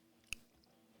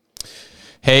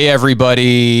Hey,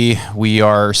 everybody. We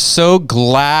are so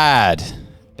glad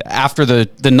after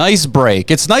the nice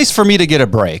break. It's nice for me to get a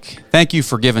break. Thank you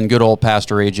for giving good old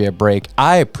Pastor AJ a break.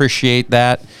 I appreciate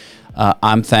that.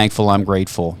 I'm thankful. I'm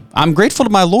grateful. I'm grateful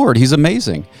to my Lord. He's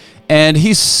amazing. And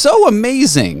he's so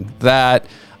amazing that,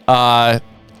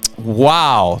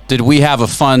 wow, did we have a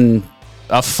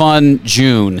fun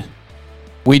June.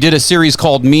 We did a series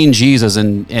called Mean Jesus,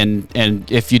 and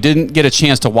if you didn't get a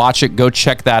chance to watch it, go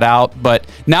check that out. But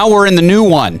now we're in the new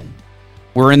one.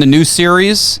 We're in the new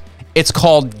series. It's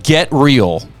called Get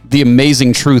Real, the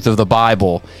amazing truth of the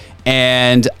Bible.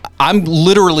 And I'm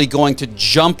literally going to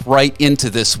jump right into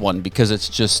this one because it's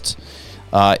just,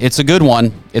 it's a good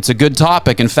one. It's a good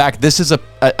topic. In fact, this is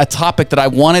a topic that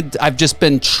I've just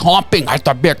been chomping at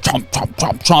the bit,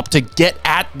 chomp, to get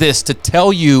at this, to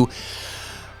tell you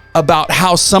about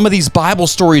how some of these Bible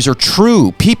stories are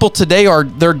true. People today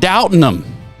they're doubting them.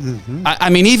 Mm-hmm. I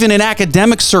mean, even in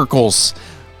academic circles.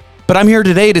 But I'm here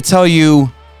today to tell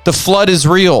you the flood is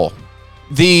real.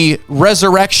 The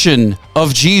resurrection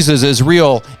of Jesus is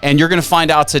real. And you're going to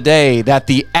find out today that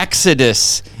the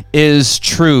Exodus is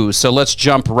true. So let's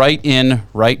jump right in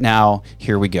right now.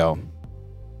 Here we go.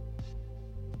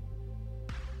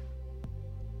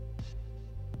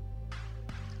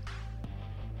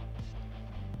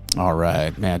 All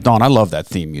right, man. Don, I love that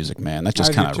theme music, man. That's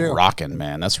just kind of rocking,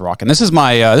 man. That's rocking. This is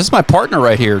my partner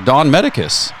right here, Don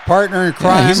Medicus. Partner in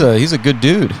crime. Yeah, he's a good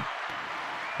dude.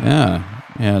 Yeah,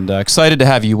 and excited to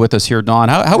have you with us here, Don.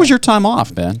 How was your time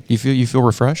off, man? You feel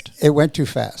refreshed? It went too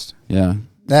fast. Yeah,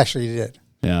 actually, it did.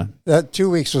 Yeah, that 2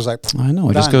 weeks was like I know.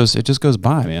 It just goes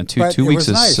by, man. Two weeks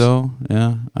is nice. So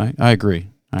yeah. I agree.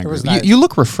 It was nice. You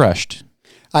look refreshed.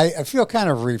 I feel kind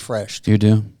of refreshed. You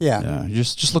do? Yeah. You're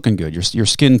just looking good. Your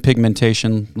skin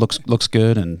pigmentation looks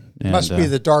good, and must be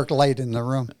the dark light in the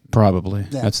room. Probably.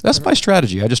 Yeah. That's my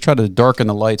strategy. I just try to darken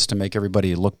the lights to make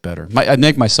everybody look better. I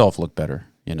make myself look better,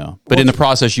 But in the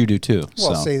process, you do too.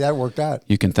 Well, so see, that worked out.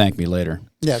 You can thank me later.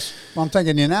 Yes. Well, I'm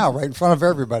thanking you now, right in front of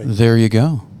everybody. There you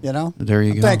go. There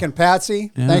you I'm go. Thanking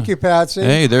Patsy. Yeah. Thank you, Patsy.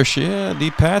 Hey, there she is,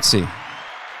 the Patsy.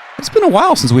 It's been a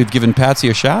while since we've given Patsy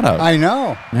a shout out. I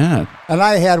know. Yeah. And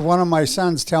I had one of my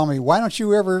sons tell me, why don't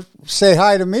you ever say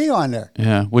hi to me on there?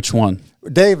 Yeah. Which one?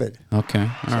 David. Okay.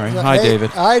 All right. Hi, David.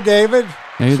 Hi, David.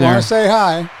 Hey there. Want to say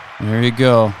hi. There you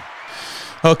go.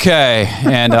 Okay.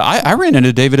 And I ran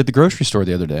into David at the grocery store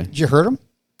the other day. Did you hurt him?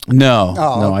 No.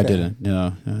 No, okay. I didn't.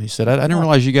 No. He said, I didn't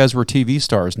realize you guys were TV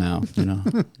stars now.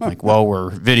 Like, well, we're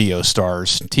video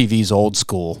stars. TV's old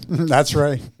school. That's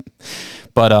right.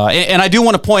 But and I do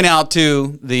want to point out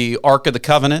to the Ark of the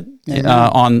Covenant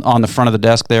on the front of the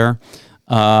desk there,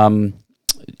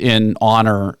 in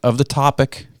honor of the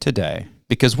topic today,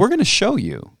 because we're going to show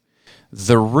you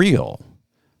the real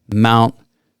Mount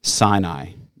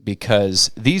Sinai,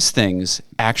 because these things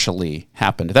actually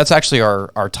happened. That's actually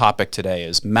our topic today,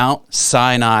 is Mount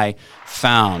Sinai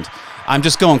found. I'm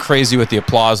just going crazy with the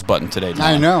applause button today, John.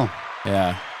 I know.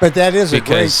 Yeah. But that is a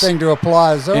great thing to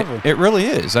applause over. It really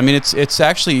is. I mean, it's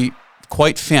actually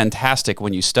quite fantastic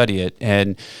when you study it.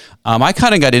 And I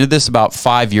kind of got into this about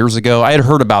 5 years ago. I had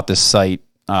heard about this site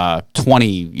 20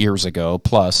 years ago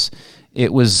plus.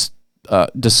 It was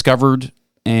discovered,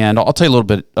 and I'll tell you a little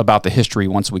bit about the history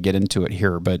once we get into it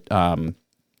here. But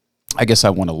I guess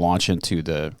I want to launch into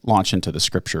the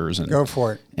scriptures and go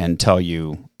for it, and tell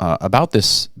you about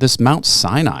this Mount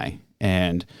Sinai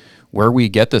and where we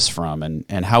get this from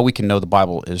and how we can know the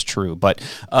Bible is true. But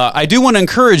I do want to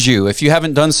encourage you, if you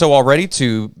haven't done so already,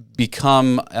 to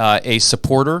become a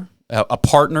supporter, a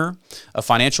partner, a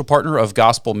financial partner of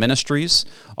Gospel Ministries,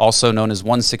 also known as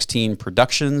 116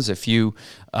 Productions. If you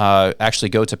actually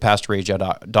go to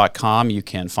pastoraj.com, you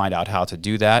can find out how to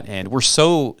do that. And we're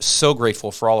so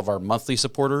grateful for all of our monthly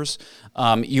supporters.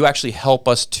 You actually help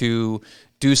us to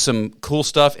do some cool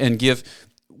stuff and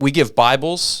we give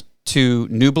Bibles to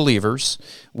new believers.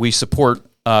 We support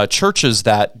churches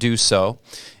that do so.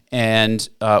 And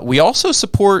we also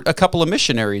support a couple of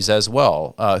missionaries as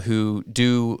well who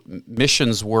do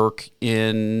missions work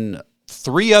in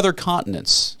 3 other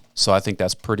continents. So I think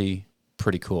that's pretty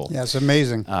cool. Yeah, it's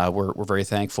amazing. We're very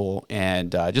thankful,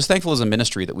 and just thankful as a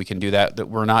ministry that we can do that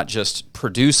we're not just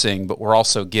producing, but we're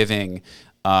also giving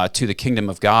to the kingdom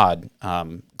of God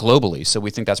globally. So we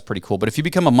think that's pretty cool. But if you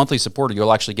become a monthly supporter,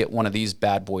 you'll actually get one of these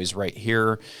bad boys right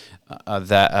here.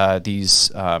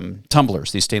 These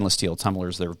tumblers, these stainless steel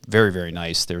tumblers, they're very, very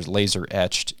nice. They're laser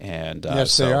etched, and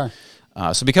yes, they are.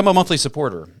 So become a monthly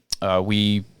supporter.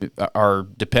 We are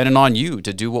dependent on you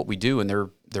to do what we do, and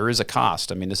there is a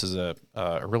cost. I mean, this is a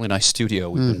really nice studio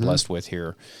we've been blessed with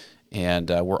here, and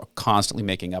we're constantly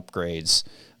making upgrades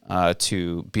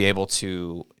to be able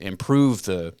to improve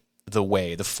the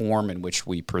form in which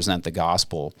we present the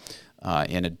gospel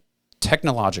in a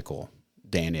technological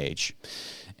day and age.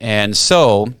 And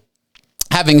so,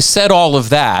 having said all of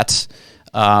that,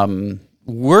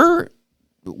 we're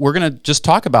going to just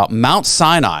talk about Mount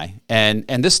Sinai and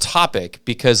this topic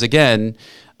because, again,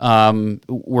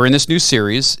 we're in this new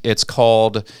series. It's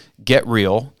called Get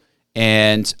Real.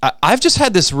 And I've just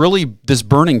had this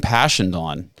burning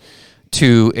passion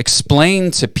to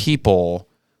explain to people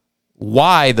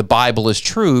why the Bible is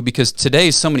true, because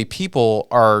today so many people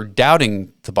are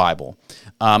doubting the Bible.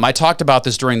 I talked about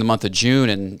this during the month of June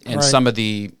and Right. some of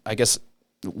the, I guess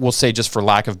we'll say, just for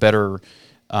lack of better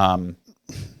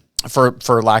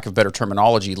for lack of better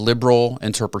terminology, liberal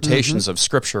interpretations of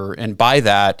Scripture. And by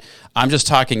that, I'm just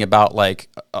talking about, like,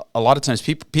 a lot of times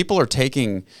people are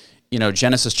taking,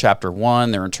 Genesis chapter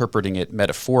 1, they're interpreting it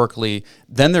metaphorically.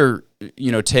 Then they're,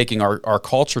 taking our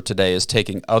culture today is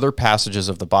taking other passages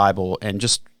of the Bible and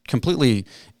just completely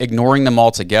ignoring them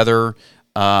altogether.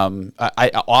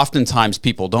 Oftentimes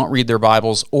people don't read their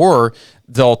Bibles, or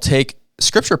they'll take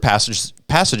Scripture passages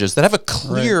that have a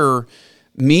clear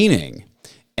meaning,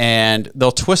 and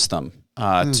they'll twist them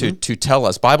to tell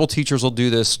us. Bible teachers will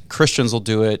do this. Christians will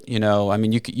do it. I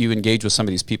mean, you engage with some of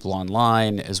these people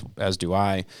online, as do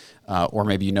I, or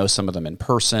maybe some of them in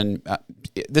person.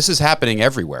 This is happening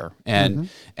everywhere, and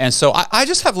so I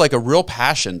just have like a real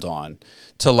passion, Dawn,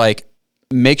 to like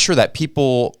make sure that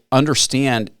people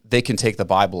understand they can take the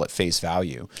Bible at face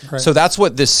value. Right. So that's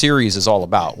what this series is all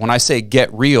about. When I say get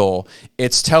real,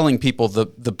 it's telling people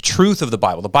the truth of the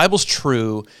Bible. The Bible's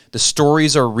true. The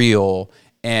stories are real.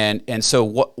 And so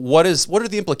what are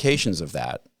the implications of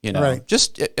that? Right.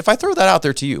 Just if I throw that out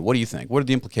there to you, what do you think? What are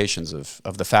the implications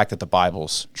of the fact that the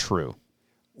Bible's true?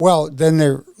 Well,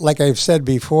 then like I've said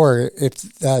before, if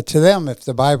to them, if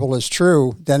the Bible is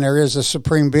true, then there is a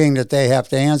supreme being that they have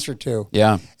to answer to.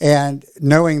 Yeah. And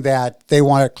knowing that, they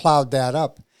want to cloud that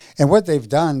up. And what they've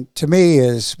done to me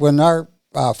is when our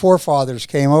forefathers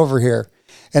came over here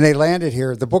and they landed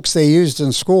here, the books they used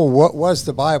in school, what was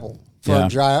the Bible? For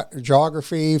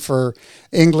geography, for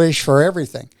English, for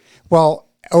everything. Well,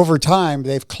 over time,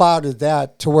 they've clouded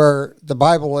that to where the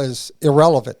Bible is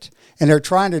irrelevant. And they're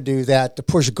trying to do that to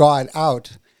push God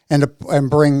out and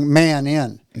bring man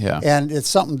in. Yeah. And it's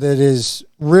something that has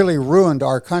really ruined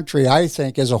our country, I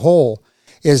think, as a whole,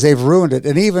 is they've ruined it.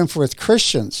 And even with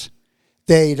Christians,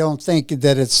 they don't think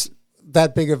that it's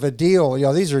that big of a deal.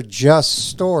 These are just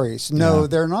stories. No,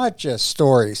 they're not just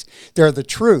stories. They're the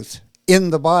truth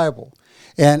in the Bible.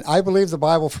 And I believe the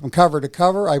Bible from cover to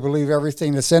cover. I believe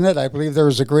everything that's in it. I believe there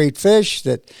was a great fish,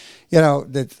 that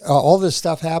all this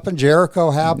stuff happened.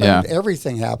 Jericho happened. Yeah.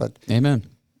 Everything happened. Amen.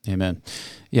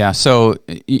 Yeah. So,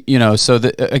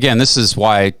 again, this is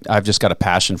why I've just got a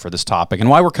passion for this topic and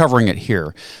why we're covering it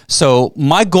here. So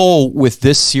my goal with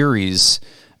this series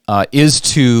is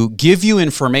to give you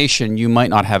information you might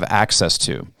not have access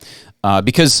to.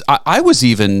 Because I was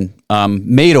even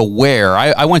made aware.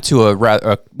 I went to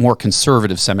a more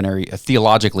conservative seminary, a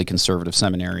theologically conservative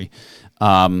seminary,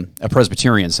 a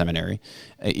Presbyterian seminary,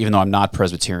 even though I'm not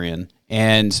Presbyterian.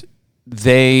 And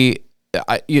I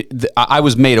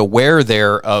was made aware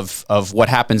there of what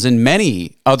happens in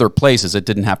many other places. It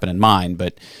didn't happen in mine,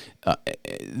 but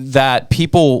that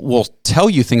people will tell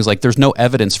you things like there's no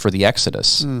evidence for the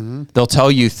Exodus. They'll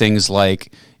tell you things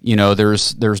like,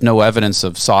 there's no evidence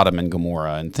of Sodom and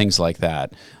Gomorrah and things like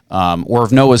that, or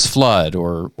of Noah's flood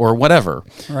or whatever.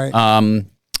 Right.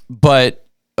 But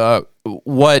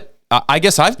what I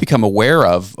guess I've become aware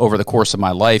of over the course of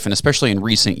my life, and especially in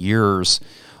recent years,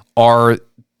 are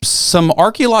some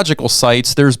archaeological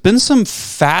sites. There's been some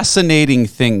fascinating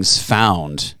things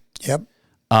found. Yep.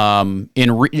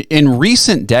 In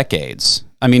recent decades.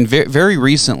 I mean, very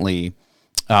recently,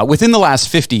 within the last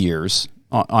 50 years.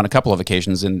 On a couple of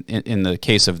occasions, in the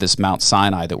case of this Mount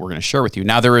Sinai that we're going to share with you.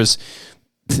 Now, there's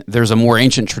a more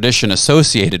ancient tradition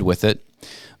associated with it,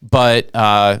 but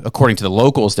according to the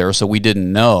locals there, so we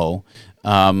didn't know,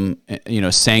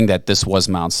 saying that this was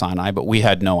Mount Sinai, but we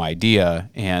had no idea,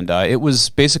 and it was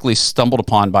basically stumbled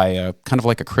upon by a kind of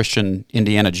like a Christian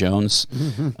Indiana Jones,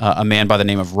 a man by the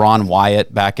name of Ron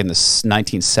Wyatt back in the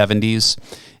 1970s.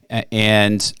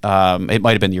 And it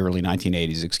might have been the early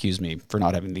 1980s, excuse me for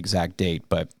not having the exact date,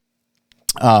 but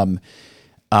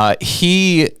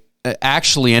he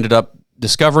actually ended up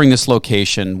discovering this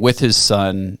location with his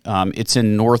son. It's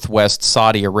in northwest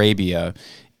Saudi Arabia,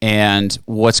 and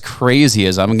what's crazy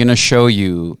is I'm going to show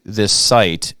you this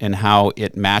site and how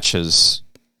it matches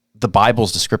the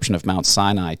Bible's description of Mount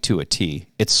Sinai to a T.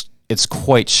 It's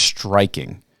quite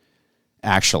striking.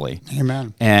 actually.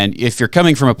 Amen. And if you're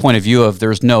coming from a point of view of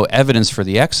there's no evidence for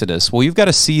the Exodus, well, you've got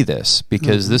to see this,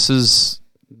 because this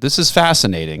is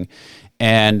fascinating.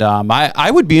 And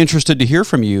I would be interested to hear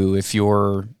from you if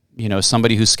you're,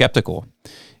 somebody who's skeptical,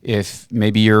 if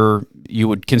maybe you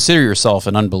would consider yourself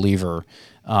an unbeliever.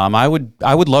 I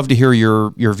would love to hear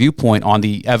your viewpoint on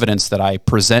the evidence that I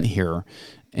present here,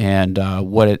 and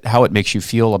how it makes you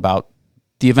feel about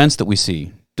the events that we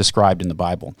see described in the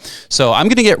Bible. So I'm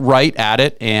going to get right at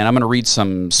it, and I'm going to read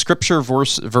some scripture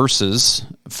verses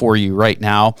for you right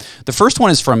now. The first one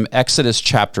is from Exodus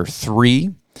chapter 3,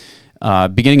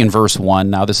 beginning in verse 1.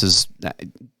 Now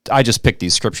I just picked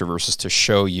these scripture verses to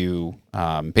show you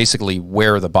basically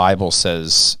where the Bible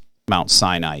says Mount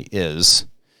Sinai is.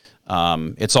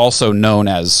 It's also known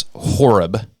as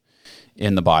Horeb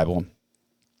in the Bible,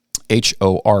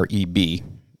 Horeb,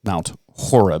 Mount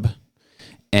Horeb.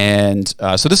 And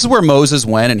so this is where Moses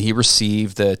went, and he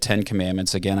received the 10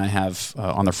 Commandments. Again, I have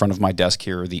on the front of my desk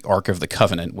here the Ark of the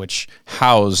Covenant, which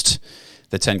housed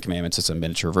the 10 Commandments. It's a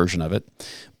miniature version of it.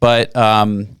 But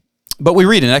we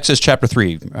read in Exodus chapter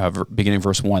 3, beginning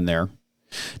verse 1 there.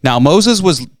 Now Moses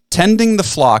was tending the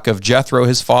flock of Jethro,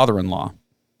 his father-in-law,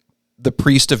 the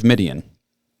priest of Midian.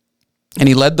 And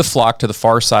he led the flock to the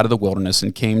far side of the wilderness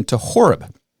and came to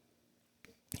Horeb,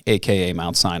 a.k.a.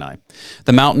 Mount Sinai,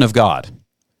 the mountain of God.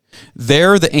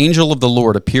 There the angel of the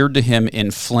Lord appeared to him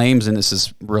in flames, and this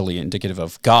is really indicative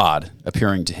of God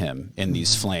appearing to him in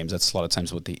these flames. That's a lot of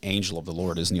times what the angel of the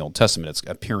Lord is in the Old Testament. It's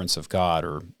appearance of God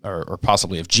or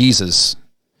possibly of Jesus,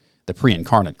 the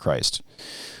pre-incarnate Christ.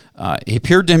 He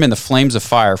appeared to him in the flames of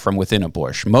fire from within a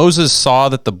bush. Moses saw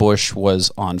that the bush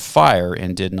was on fire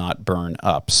and did not burn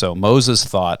up. So Moses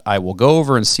thought, I will go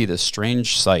over and see this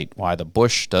strange sight, why the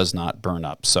bush does not burn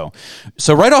up. So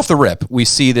right off the rip, we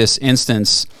see this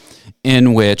instance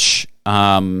in which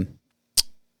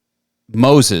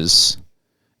Moses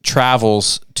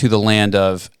travels to the land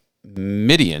of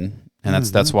Midian, and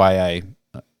that's why I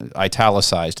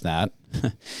italicized that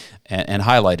and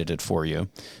highlighted it for you.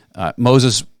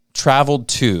 Moses traveled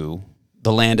to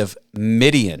the land of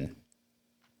Midian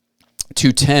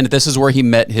to tend. This is where he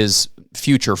met his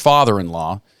future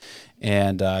father-in-law,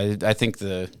 and I think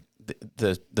the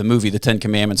movie The 10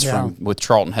 Commandments with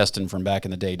Charlton Heston from back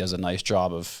in the day does a nice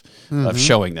job of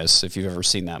showing this. If you've ever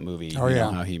seen that movie,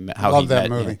 know how he Love that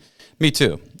met. movie. Yeah. Me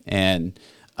too. And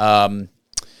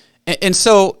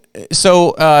so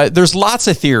there's lots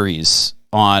of theories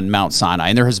on Mount Sinai,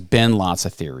 and there has been lots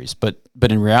of theories, but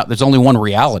in reality, there's only one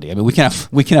reality. I mean, we can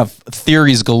have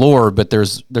theories galore, but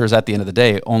there's at the end of the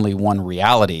day only one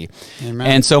reality. Amen.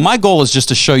 And so my goal is just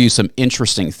to show you some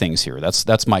interesting things here.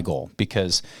 That's my goal,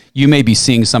 because you may be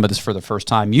seeing some of this for the first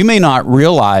time. You may not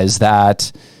realize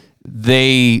that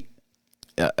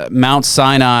Mount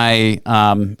Sinai,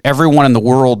 everyone in the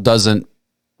world doesn't,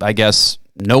 I guess,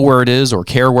 know where it is or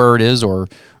care where it is or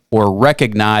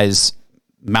recognize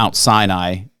Mount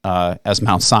Sinai as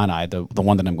Mount Sinai, the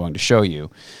one that I'm going to show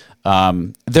you.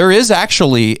 There is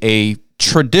actually a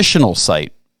traditional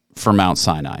site for Mount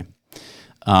Sinai.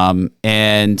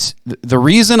 And the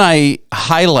reason I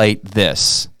highlight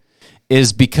this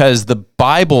is because the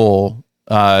Bible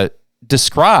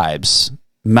describes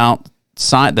Mount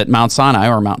Sinai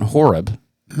or Mount Horeb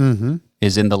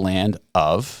is in the land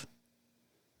of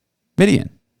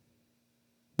Midian.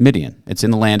 It's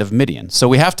in the land of Midian. So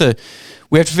we have to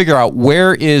figure out,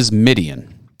 where is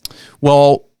Midian?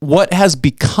 Well, what has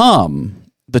become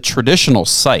the traditional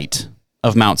site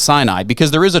of Mount Sinai,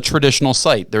 because there is a traditional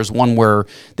site. There's one where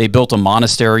they built a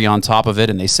monastery on top of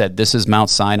it, and they said this is Mount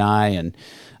Sinai, and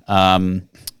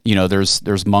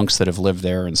there's monks that have lived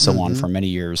there and so on for many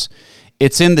years.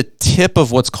 It's in the tip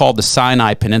of what's called the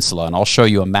Sinai Peninsula, and I'll show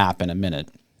you a map in a minute.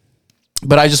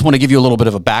 But I just want to give you a little bit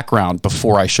of a background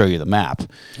before I show you the map.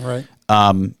 Right.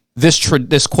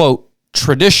 This quote,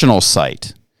 traditional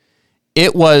site,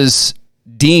 it was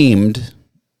deemed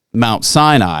Mount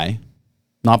Sinai,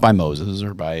 not by Moses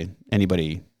or by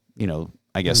anybody,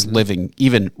 I guess, living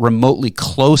even remotely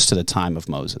close to the time of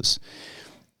Moses.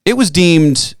 It was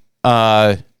deemed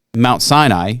Mount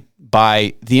Sinai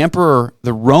by the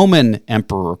Roman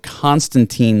Emperor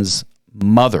Constantine's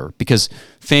mother, because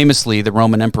famously the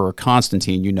Roman Emperor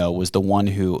Constantine, was the one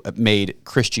who made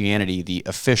Christianity the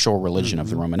official religion of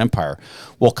the Roman Empire.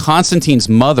 Well, Constantine's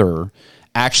mother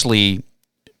actually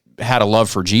had a love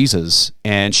for Jesus,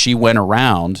 and she went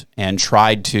around and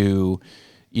tried to,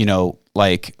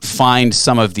 find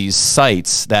some of these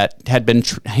sites that had been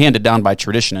handed down by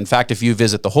tradition. In fact, if you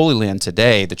visit the Holy Land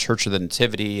today, the Church of the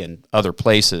Nativity and other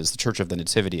places, the Church of the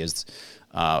Nativity is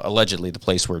allegedly the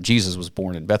place where Jesus was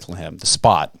born in Bethlehem, the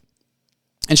spot.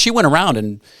 And she went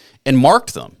around and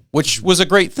marked them, which was a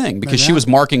great thing because she was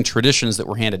marking traditions that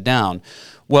were handed down.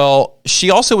 Well, she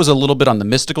also was a little bit on the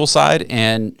mystical side,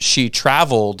 and she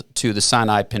traveled to the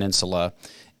Sinai Peninsula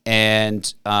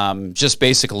and just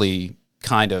basically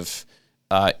kind of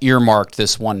earmarked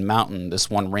this one mountain, this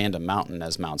one random mountain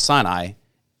as Mount Sinai.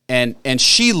 And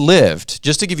she lived,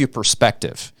 just to give you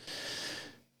perspective,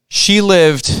 she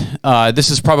lived, this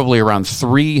is probably around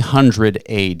 300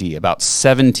 AD, about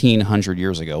 1,700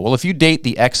 years ago. Well, if you date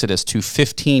the Exodus to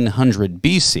 1500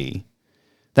 BC,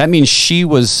 that means she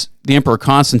was, the Emperor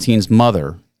Constantine's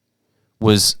mother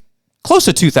was close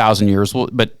to 2,000 years,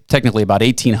 but technically about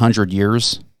 1,800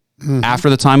 years after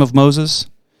the time of Moses.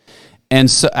 And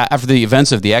so after the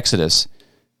events of the Exodus,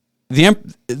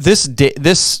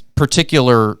 this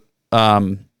particular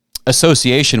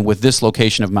association with this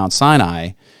location of Mount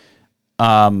Sinai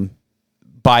by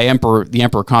the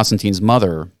Emperor Constantine's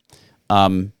mother,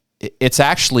 it's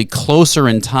actually closer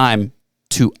in time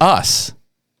to us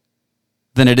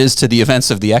than it is to the events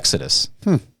of the Exodus.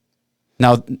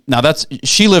 Now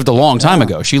she lived a long time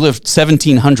ago. She lived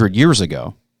 1,700 years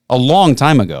ago, a long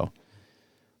time ago.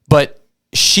 But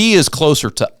she is closer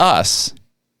to us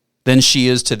than she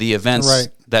is to the events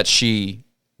that she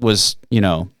was,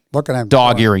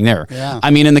 dog-earing there. Yeah.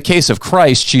 I mean, in the case of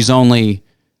Christ, she's only,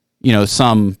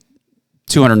 some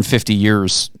 250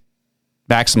 years,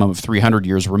 maximum of 300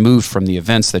 years removed from the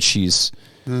events that she's,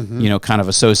 kind of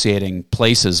associating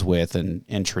places with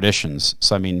and traditions.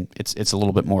 So, I mean, it's a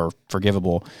little bit more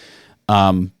forgivable.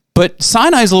 But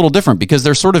Sinai is a little different because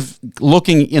they're sort of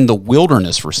looking in the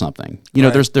wilderness for something.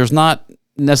 There's not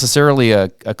necessarily a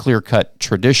clear-cut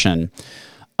tradition,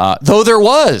 though there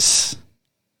was.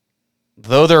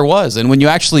 And when you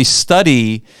actually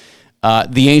study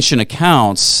the ancient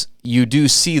accounts, you do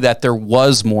see that there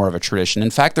was more of a tradition. In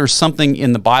fact, there's something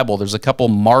in the Bible, there's a couple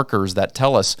markers that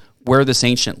tell us where this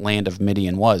ancient land of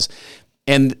Midian was.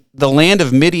 And the land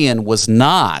of Midian was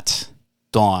not,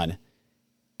 Dawn,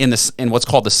 in what's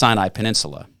called the Sinai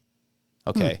Peninsula.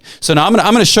 Okay. So now I'm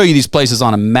going to show you these places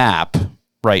on a map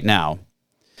right now.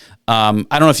 I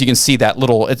don't know if you can see that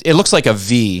little, it looks like a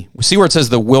V. See where it says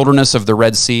the wilderness of the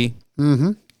Red Sea?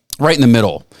 Mm-hmm. Right in the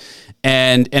middle.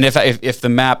 And if the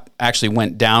map actually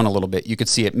went down a little bit, you could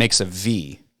see it makes a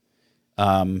V.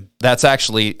 That's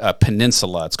actually a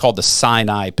peninsula. It's called the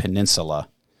Sinai Peninsula.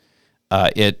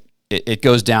 It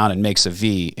goes down and makes a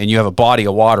V, and you have a body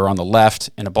of water on the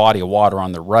left and a body of water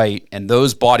on the right, and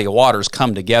those body of waters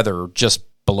come together just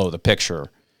below the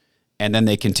picture, and then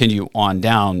they continue on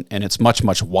down, and it's much,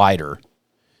 much wider.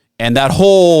 And that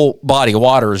whole body of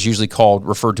water is usually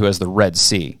referred to as the Red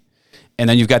Sea. And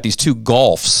then you've got these two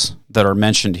gulfs that are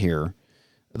mentioned here.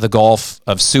 The Gulf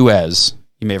of Suez.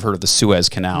 You may have heard of the Suez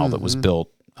Canal that was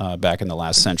built back in the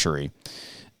last century.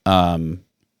 And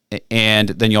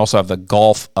then you also have the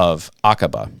Gulf of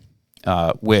Aqaba,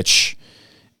 which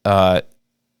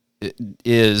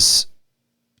is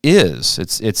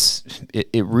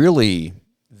really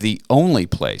the only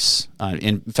place.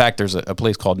 In fact, there's a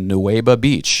place called Nuweiba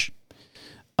Beach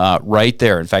right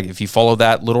there. In fact, if you follow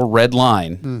that little red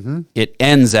line, it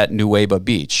ends at Nuweiba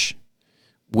Beach,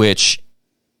 which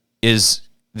is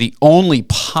the only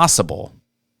possible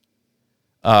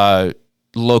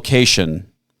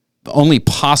location, the only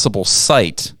possible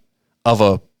site of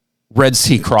a Red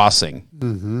Sea crossing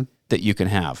that you can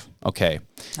have. Okay.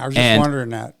 I was just wondering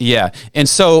that. Yeah. And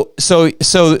so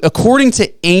according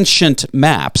to ancient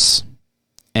maps,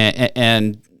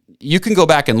 and you can go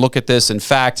back and look at this. In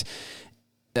fact,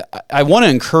 I want to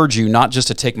encourage you not just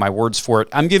to take my words for it.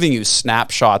 I'm giving you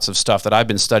snapshots of stuff that I've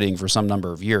been studying for some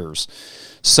number of years.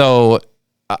 So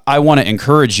I want to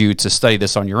encourage you to study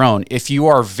this on your own. If you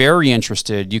are very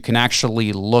interested, you can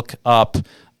actually look up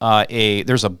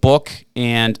there's a book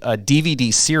and a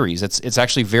DVD series. It's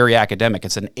actually very academic.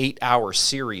 It's an 8-hour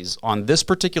series on this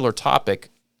particular topic,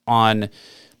 on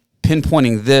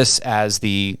pinpointing this as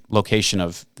the location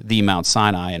of the Mount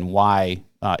Sinai and why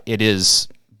it is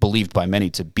believed by many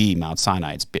to be Mount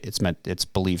Sinai. It's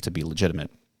believed to be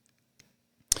legitimate.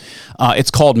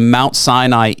 It's called Mount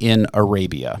Sinai in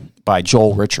Arabia by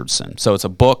Joel Richardson. So it's a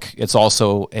book. It's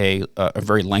also a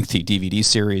very lengthy DVD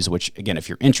series, which, again, if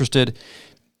you're interested,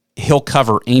 he'll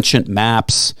cover ancient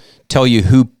maps, tell you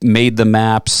who made the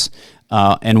maps,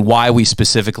 and why we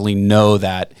specifically know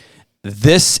that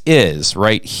this is,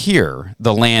 right here,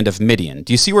 the land of Midian.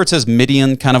 Do you see where it says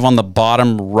Midian kind of on the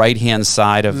bottom right-hand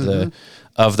side of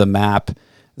the map?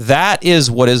 That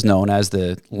is what is known as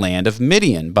the land of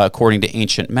Midian, but according to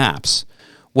ancient maps.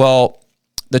 Well,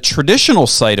 the traditional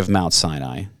site of Mount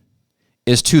Sinai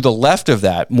is to the left of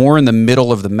that, more in the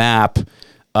middle of the map,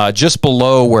 just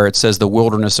below where it says the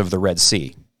wilderness of the Red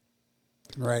Sea.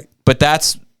 Right. But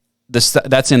that's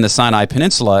in the Sinai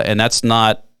Peninsula, and that's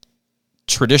not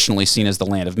traditionally seen as the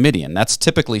land of Midian. That's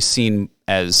typically seen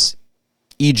as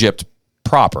Egypt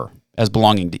proper, as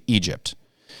belonging to Egypt.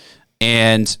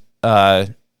 And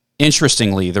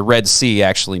interestingly, the Red Sea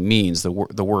actually means, the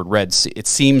word Red Sea, it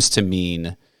seems to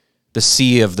mean the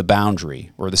sea of the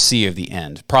boundary, or the sea of the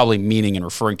end, probably meaning and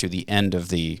referring to the end of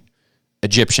the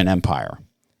Egyptian empire,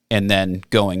 and then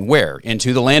going where?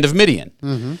 Into the land of Midian.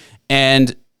 Mm-hmm.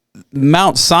 And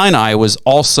Mount Sinai was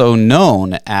also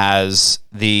known as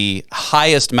the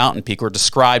highest mountain peak, or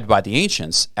described by the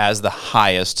ancients as the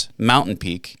highest mountain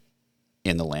peak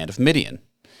in the land of Midian.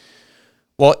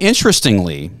 Well,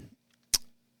 interestingly,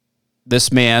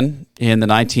 this man in the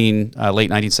late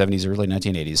 1970s, early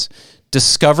 1980s,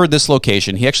 discovered this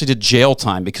location. He actually did jail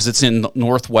time because it's in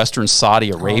northwestern Saudi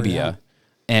Arabia. Oh, yeah.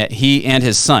 And he and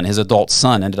his son, his adult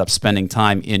son, ended up spending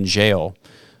time in jail.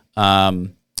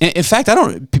 In fact,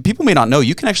 people may not know,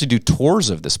 you can actually do tours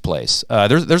of this place.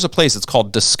 There's a place that's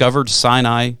called Discovered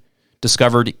Sinai,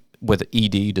 discovered with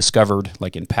ED, discovered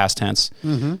like in past tense,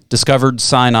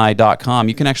 discoveredsinai.com.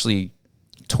 You can actually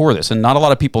tour this, and not a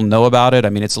lot of people know about it. I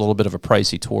mean, it's a little bit of a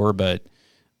pricey tour, but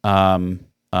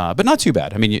not too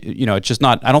bad. I mean, it's just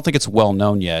not, I don't think it's well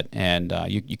known yet, and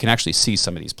you can actually see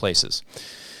some of these places.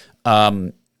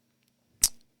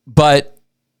 But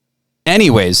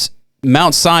anyways,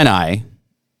 Mount Sinai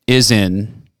is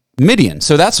in Midian.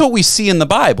 So that's what we see in the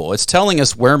Bible. It's telling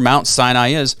us where Mount Sinai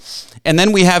is. And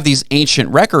then we have these ancient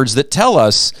records that tell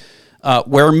us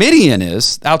where Midian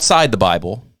is, outside the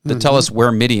Bible, that tell us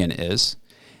where Midian is.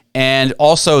 And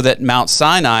also that Mount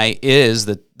Sinai is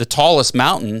the tallest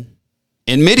mountain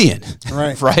in Midian,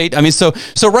 right? Right? I mean, so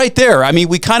right there, I mean,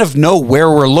 we kind of know where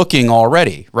we're looking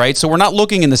already, right? So we're not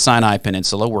looking in the Sinai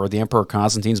Peninsula where the Emperor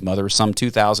Constantine's mother, some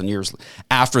 2,000 years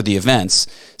after the events,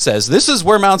 says, this is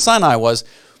where Mount Sinai was.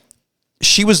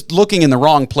 She was looking in the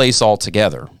wrong place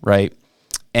altogether, right?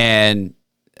 And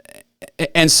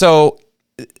so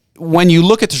when you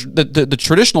look at the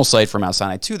traditional site for Mount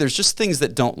Sinai too, there's just things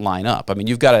that don't line up. I mean,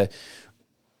 you've got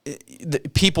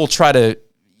people try to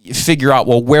figure out,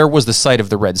 well, where was the site of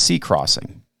the Red Sea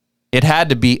crossing? It had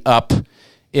to be up,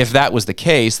 if that was the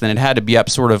case, then it had to be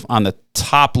up sort of on the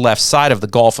top left side of the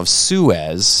Gulf of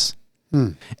Suez.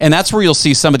 And that's where you'll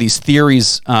see some of these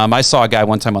theories. I saw a guy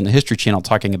one time on the History Channel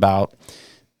talking about,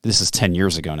 this is 10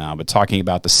 years ago now, but talking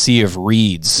about the Sea of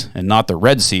Reeds, and not the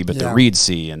Red Sea, but the Reed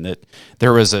Sea, and that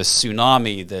there was a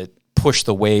tsunami that pushed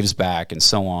the waves back and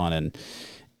so on.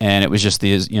 And it was just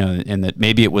and that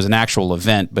maybe it was an actual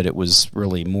event, but it was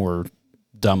really more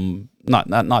dumb,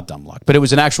 not dumb luck, but it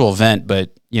was an actual event. But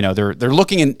they're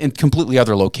looking in completely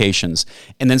other locations,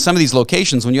 and then some of these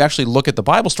locations, when you actually look at the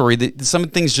Bible story, some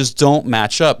things just don't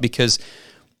match up, because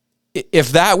if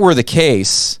that were the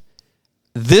case,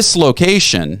 this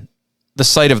location, the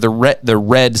site of the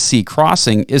Red Sea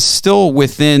crossing, is still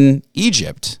within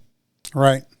Egypt,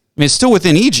 right? I mean, it's still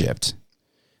within Egypt.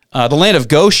 The land of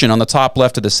Goshen on the top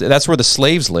left of that's where the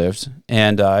slaves lived.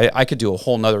 And I could do a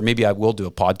whole nother, maybe I will do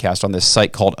a podcast on this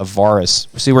site called Avaris.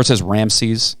 See where it says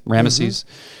Ramesses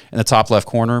in the top left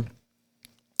corner?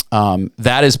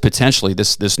 That is potentially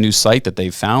this new site that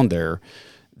they've found there,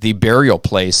 the burial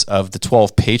place of the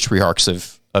 12 patriarchs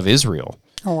of Israel.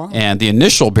 Oh, wow. And the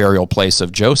initial burial place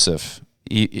of Joseph,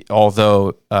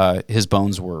 although his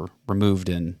bones were removed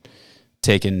and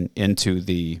taken into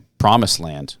the Promised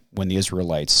Land when the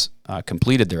Israelites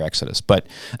completed their exodus. But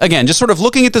again, just sort of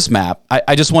looking at this map,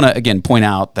 I just want to again point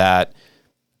out that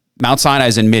Mount Sinai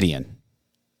is in Midian.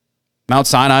 Mount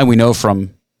Sinai, we know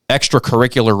from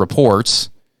extracurricular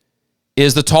reports,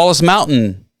 is the tallest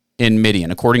mountain in Midian,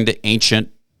 according to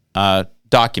ancient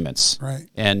documents, right,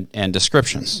 and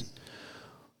descriptions.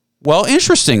 Well,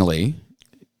 interestingly,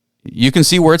 you can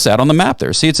see where it's at on the map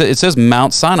there. See, it says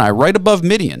Mount Sinai right above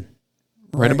Midian.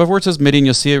 Right above where it says Midian,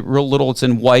 you'll see it real little. It's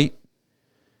in white.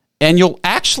 And you'll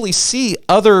actually see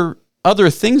other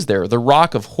things there. The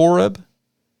Rock of Horeb,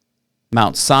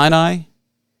 Mount Sinai,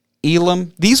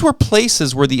 Elam. These were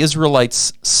places where the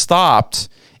Israelites stopped,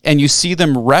 and you see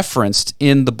them referenced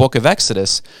in the book of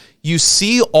Exodus. You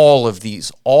see all of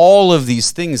these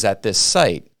things at this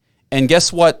site. And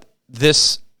guess what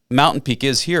this mountain peak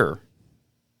is here?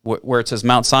 Where it says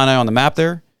Mount Sinai on the map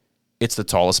there? It's the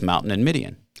tallest mountain in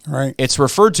Midian. Right. It's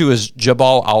referred to as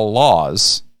Jabal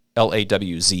al-Lawz,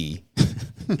 L-A-W-Z.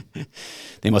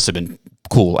 They must have been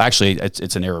cool. Actually,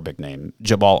 it's an Arabic name,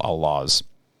 Jabal al-Lawz.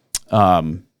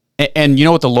 And you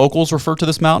know what the locals refer to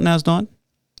this mountain as, Don?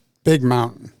 Big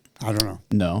mountain. I don't know.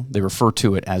 No, they refer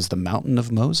to it as the Mountain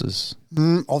of Moses.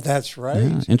 Oh, that's right.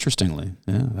 Yeah, interestingly.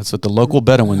 Yeah, that's what the local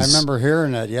Bedouins I remember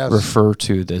hearing that, yes. refer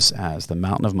to this as the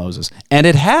Mountain of Moses. And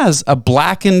it has a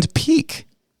blackened peak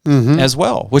as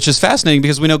well, which is fascinating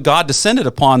because we know God descended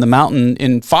upon the mountain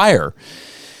in fire.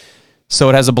 So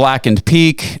it has a blackened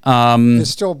peak. It's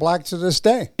still black to this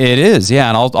day. It is, yeah.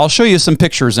 And I'll show you some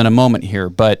pictures in a moment here.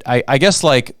 But I guess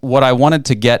like what I wanted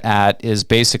to get at is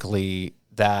basically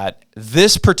that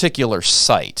this particular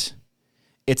site,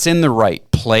 it's in the right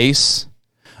place.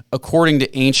 According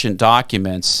to ancient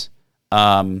documents,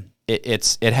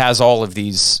 it has all of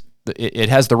these, it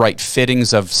has the right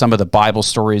fittings of some of the Bible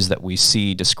stories that we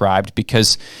see described,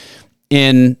 because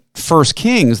in 1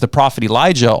 Kings, the prophet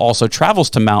Elijah also travels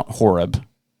to Mount Horeb,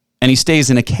 and he stays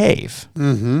in a cave.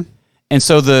 Mm-hmm. And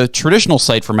so the traditional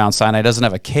site for Mount Sinai doesn't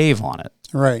have a cave on it.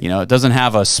 Right. You know, it doesn't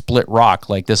have a split rock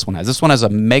like this one has. This one has a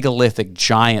megalithic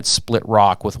giant split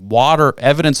rock with water,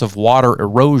 evidence of water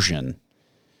erosion.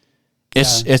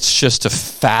 It's just a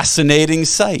fascinating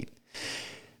site.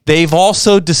 They've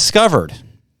also discovered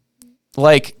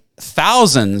like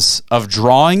thousands of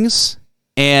drawings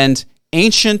and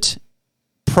ancient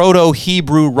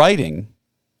Proto-Hebrew writing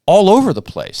all over the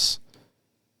place.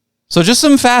 So just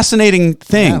some fascinating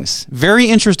things, very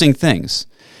interesting things.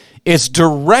 It's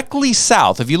directly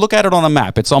south. If you look at it on a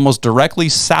map, it's almost directly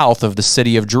south of the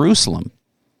city of Jerusalem.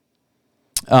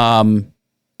 And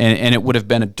it would have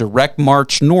been a direct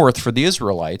march north for the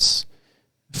Israelites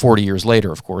 40 years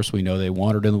later, of course. We know they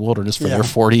wandered in the wilderness for their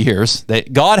 40 years.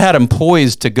 God had them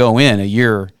poised to go in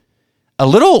a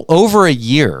little over a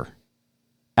year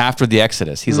after the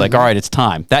Exodus. He's like, all right, it's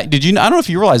time. I don't know if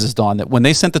you realize this, Don, that when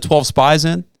they sent the 12 spies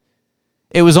in,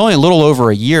 it was only a little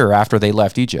over a year after they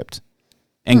left Egypt.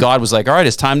 And God was like, all right,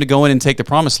 it's time to go in and take the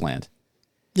promised land.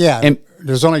 Yeah, and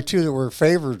there's only two that were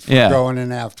favored for going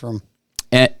in after them.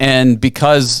 And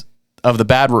because of the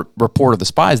bad report of the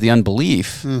spies, the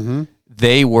unbelief,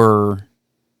 they were,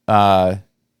 God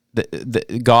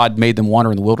made them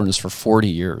wander in the wilderness for 40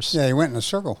 years. Yeah, he went in a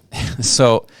circle.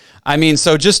 So, I mean,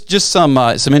 just some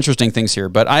interesting things here.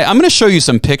 But I'm going to show you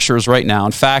some pictures right now.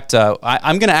 In fact,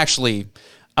 I'm going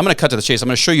to cut to the chase. I'm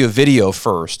going to show you a video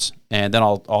first, and then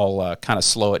I'll kind of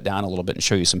slow it down a little bit and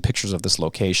show you some pictures of this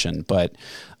location. But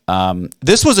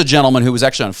this was a gentleman who was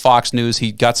actually on Fox News.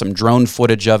 He got some drone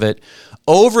footage of it.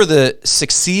 Over the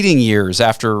succeeding years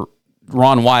after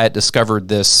Ron Wyatt discovered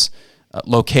this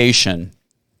location,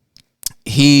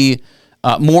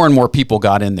 more and more people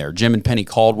got in there. Jim and Penny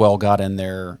Caldwell got in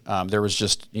there. There was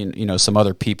just some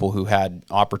other people who had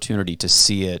opportunity to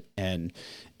see it, and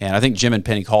I think Jim and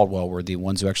Penny Caldwell were the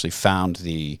ones who actually found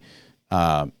the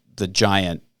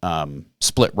giant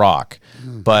split rock.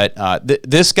 But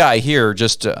this guy here,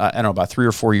 just I don't know, about 3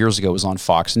 or 4 years ago, was on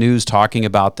Fox News talking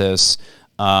about this.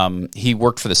 He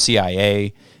worked for the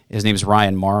CIA. His name is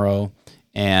Ryan Morrow.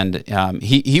 And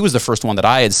he was the first one that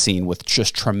I had seen with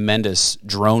just tremendous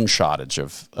drone shotage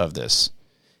of this.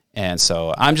 And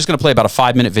so I'm just going to play about a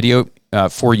 5-minute video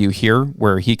for you here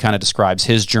where he kind of describes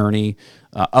his journey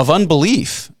of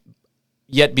unbelief,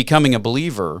 yet becoming a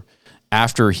believer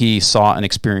after he saw and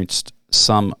experienced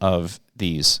some of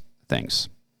these things.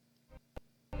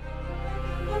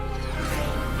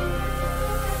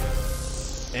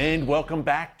 And welcome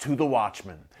back to The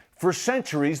Watchman. For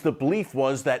centuries, the belief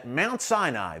was that Mount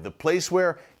Sinai, the place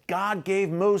where God gave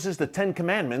Moses the 10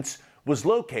 Commandments, was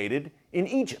located in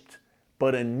Egypt.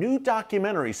 But a new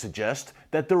documentary suggests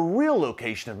that the real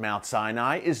location of Mount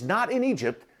Sinai is not in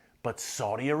Egypt, but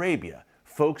Saudi Arabia.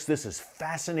 Folks, this is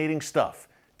fascinating stuff.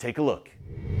 Take a look.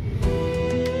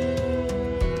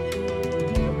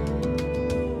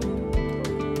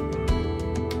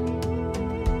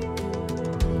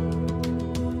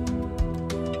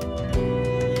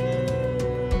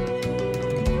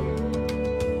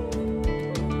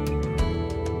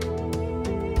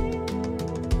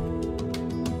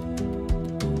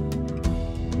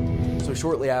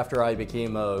 Shortly after I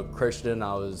became a Christian,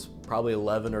 I was probably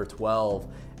 11 or 12,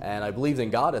 and I believed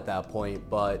in God at that point,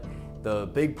 but the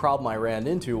big problem I ran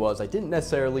into was I didn't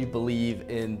necessarily believe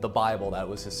in the Bible that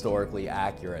was historically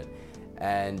accurate.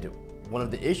 And one of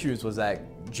the issues was that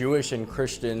Jewish and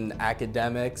Christian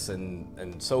academics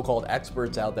and so-called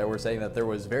experts out there were saying that there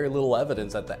was very little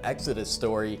evidence that the Exodus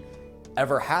story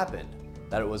ever happened,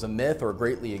 that it was a myth or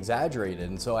greatly exaggerated.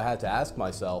 And so I had to ask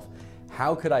myself,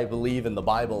 how could I believe in the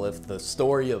Bible if the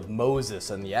story of Moses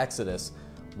and the Exodus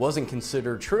wasn't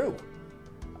considered true?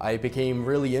 I became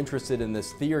really interested in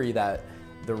this theory that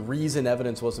the reason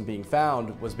evidence wasn't being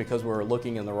found was because we were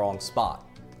looking in the wrong spot.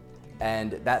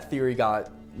 And that theory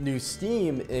got new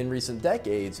steam in recent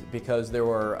decades because there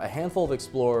were a handful of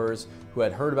explorers who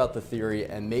had heard about the theory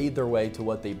and made their way to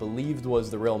what they believed was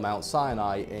the real Mount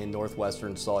Sinai in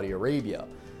northwestern Saudi Arabia.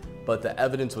 But the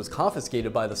evidence was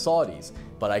confiscated by the Saudis.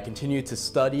 But I continued to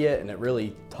study it, and it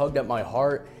really tugged at my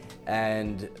heart.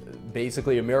 And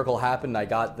basically a miracle happened. I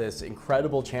got this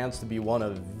incredible chance to be one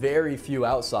of very few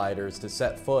outsiders to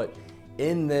set foot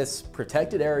in this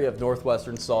protected area of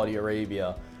northwestern Saudi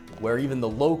Arabia, where even the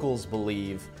locals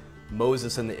believe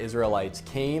Moses and the Israelites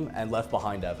came and left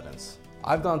behind evidence.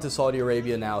 I've gone to Saudi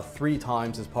Arabia now 3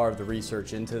 times as part of the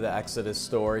research into the Exodus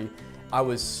story. I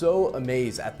was so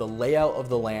amazed at the layout of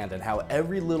the land and how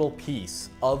every little piece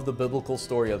of the biblical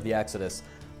story of the Exodus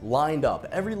lined up,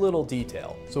 every little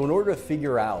detail. So in order to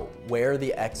figure out where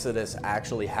the Exodus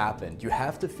actually happened, you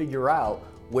have to figure out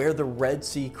where the Red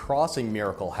Sea crossing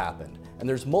miracle happened. And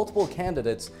there's multiple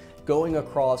candidates going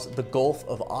across the Gulf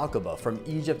of Aqaba from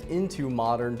Egypt into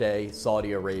modern day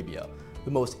Saudi Arabia.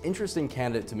 The most interesting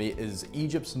candidate to me is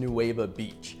Egypt's Nuweiba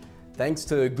Beach. Thanks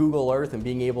to Google Earth and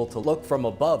being able to look from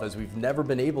above as we've never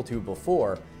been able to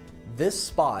before, this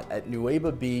spot at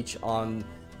Nuweiba Beach on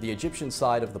the Egyptian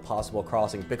side of the possible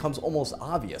crossing becomes almost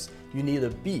obvious. You need a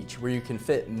beach where you can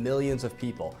fit millions of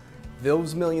people.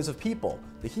 Those millions of people,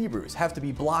 the Hebrews, have to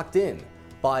be blocked in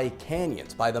by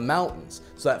canyons, by the mountains,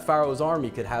 so that Pharaoh's army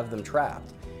could have them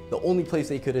trapped. The only place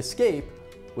they could escape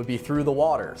would be through the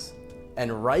waters.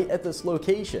 And right at this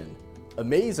location,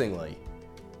 amazingly,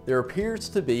 there appears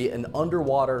to be an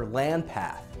underwater land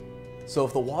path. So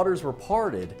if the waters were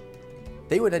parted,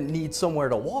 they would need somewhere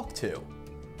to walk to.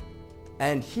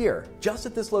 And here, just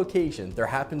at this location, there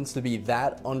happens to be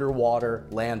that underwater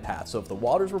land path. So if the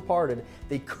waters were parted,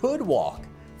 they could walk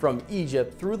from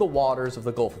Egypt through the waters of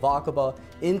the Gulf of Aqaba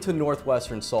into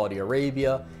northwestern Saudi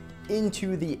Arabia,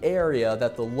 into the area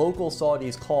that the local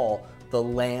Saudis call the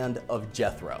land of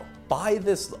Jethro. By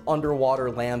this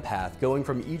underwater land path going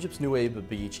from Egypt's Nuweiba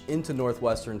Beach into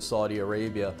northwestern Saudi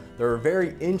Arabia, there are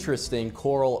very interesting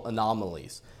coral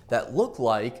anomalies that look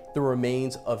like the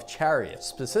remains of chariots,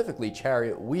 specifically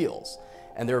chariot wheels.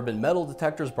 And there have been metal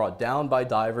detectors brought down by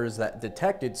divers that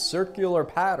detected circular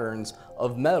patterns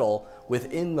of metal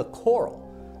within the coral.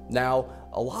 Now,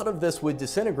 a lot of this would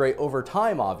disintegrate over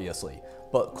time, obviously,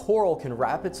 but coral can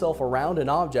wrap itself around an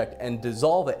object and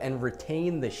dissolve it and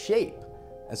retain the shape.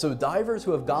 And so divers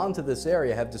who have gone to this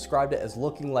area have described it as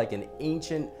looking like an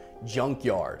ancient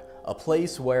junkyard, a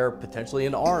place where potentially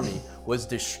an army was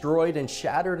destroyed and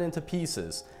shattered into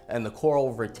pieces, and the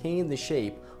coral retained the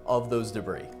shape of those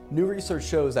debris. New research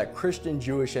shows that Christian,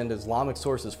 Jewish, and Islamic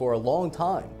sources for a long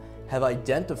time have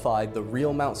identified the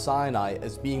real Mount Sinai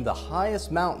as being the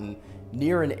highest mountain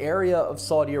near an area of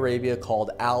Saudi Arabia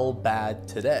called Al-Bad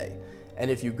today. And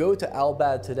if you go to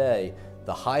Al-Bad today,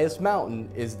 the highest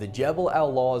mountain is the Jebel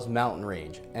al-Lawz mountain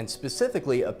range, and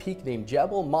specifically a peak named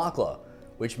Jebel Makla,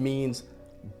 which means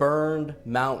burned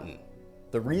mountain.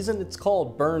 The reason it's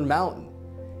called Burned Mountain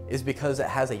is because it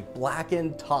has a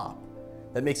blackened top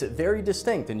that makes it very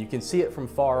distinct, and you can see it from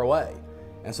far away.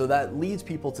 And so that leads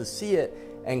people to see it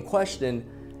and question,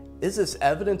 is this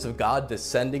evidence of God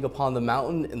descending upon the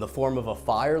mountain in the form of a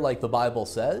fire like the Bible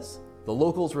says? The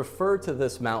locals refer to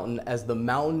this mountain as the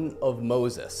Mountain of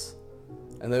Moses.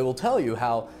 And they will tell you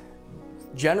how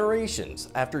generations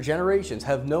after generations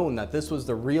have known that this was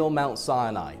the real Mount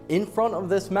Sinai. In front of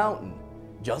this mountain,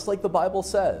 just like the Bible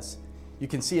says, you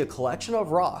can see a collection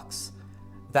of rocks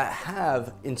that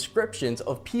have inscriptions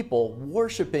of people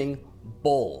worshiping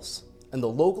bulls. And the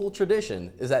local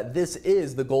tradition is that this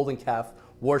is the golden calf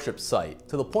worship site,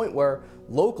 to the point where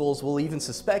locals will even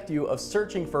suspect you of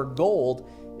searching for gold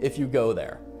if you go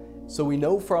there. So we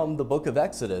know from the book of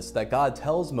Exodus that God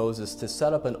tells Moses to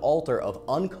set up an altar of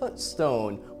uncut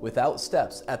stone without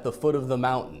steps at the foot of the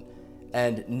mountain,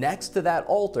 and next to that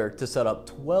altar to set up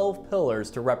 12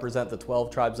 pillars to represent the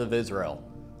 12 tribes of Israel.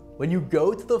 When you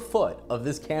go to the foot of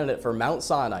this candidate for Mount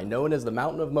Sinai, known as the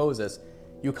Mountain of Moses,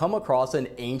 you come across an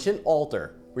ancient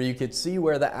altar where you could see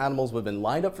where the animals would have been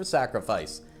lined up for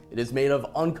sacrifice. It is made of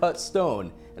uncut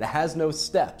stone and it has no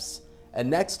steps. And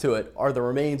next to it are the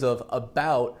remains of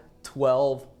about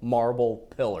 12 marble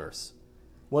pillars.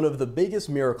 One of the biggest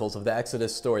miracles of the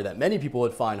Exodus story that many people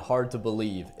would find hard to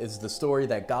believe is the story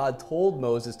that God told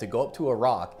Moses to go up to a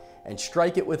rock and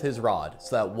strike it with his rod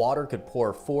so that water could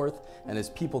pour forth and his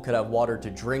people could have water to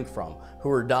drink from who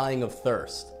were dying of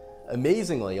thirst.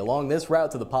 Amazingly, along this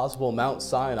route to the possible Mount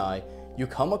Sinai, you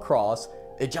come across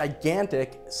a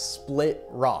gigantic split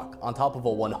rock on top of a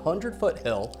 100-foot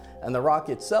hill, and the rock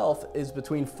itself is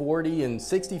between 40 and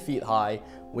 60 feet high.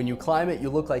 When you climb it, you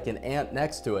look like an ant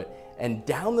next to it, and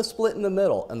down the split in the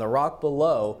middle and the rock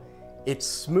below it's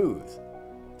smooth.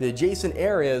 The adjacent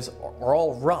areas are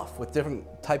all rough with different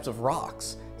types of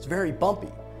rocks. It's very bumpy.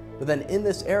 But then in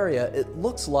this area, it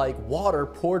looks like water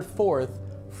poured forth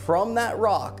from that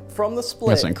rock, from the split,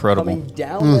 That's incredible. coming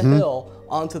down the hill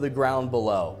onto the ground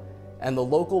below. And the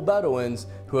local Bedouins,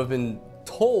 who have been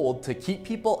told to keep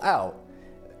people out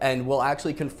and will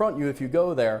actually confront you if you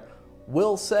go there,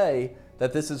 will say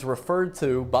that this is referred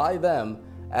to by them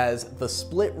as the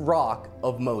split rock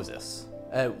of Moses.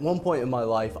 At one point in my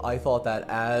life, I thought that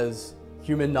as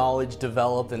human knowledge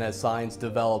developed and as science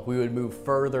developed, we would move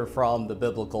further from the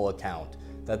biblical account,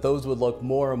 that those would look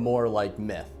more and more like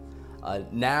myth.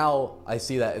 Now I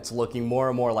see that it's looking more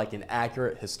and more like an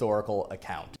accurate historical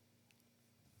account.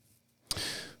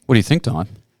 What do you think, Don?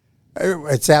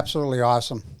 It's absolutely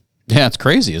awesome. Yeah, it's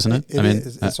crazy, isn't it?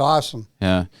 It's awesome.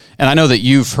 Yeah. And I know that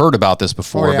you've heard about this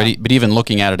before, Oh, yeah. but even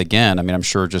looking at it again, I mean, I'm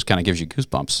sure it just kind of gives you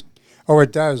goosebumps. Oh,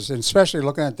 it does, and especially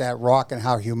looking at that rock and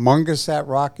how humongous that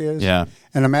rock is. Yeah.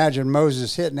 And imagine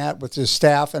Moses hitting that with his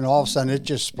staff, and all of a sudden it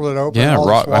just split open. Yeah, all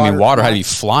this water had to be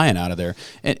flying out of there.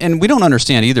 And we don't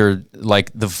understand either,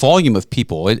 like, the volume of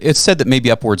people. It's said that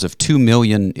maybe upwards of 2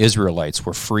 million Israelites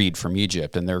were freed from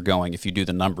Egypt, and they're going, if you do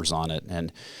the numbers on it.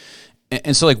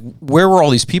 And so, like, where were all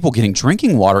these people getting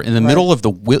drinking water in the middle of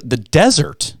the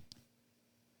desert?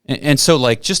 And so,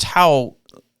 like, just how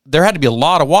there had to be a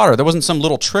lot of water. There wasn't some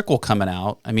little trickle coming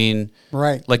out. I mean,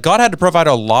 Right. like, God had to provide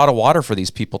a lot of water for these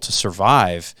people to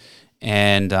survive.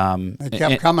 And It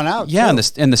kept coming out. yeah, too.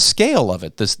 and the scale of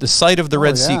it, the site of the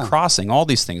Red Sea yeah. crossing, all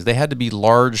these things, they had to be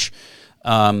large.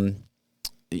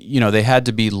 They had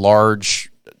to be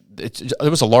large. It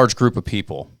was a large group of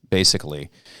people, basically.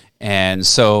 And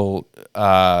so,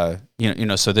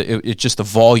 it just the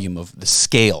volume of the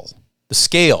scale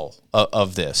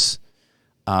of this,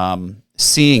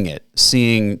 seeing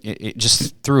it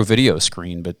just through a video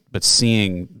screen, but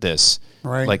seeing this,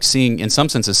 Right. like seeing, in some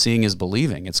senses, seeing is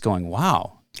believing. It's going,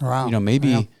 wow, Wow.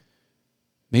 maybe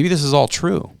this is all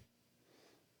true.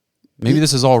 Maybe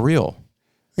this is all real.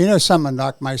 Someone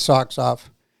knocked my socks off,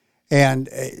 and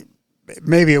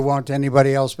maybe it won't to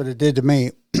anybody else, but it did to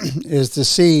me, is to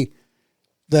see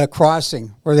the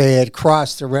crossing where they had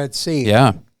crossed the Red Sea.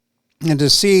 Yeah. And to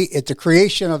see at the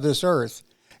creation of this earth,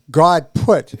 God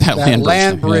put that land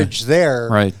land bridge, bridge there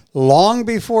Right. long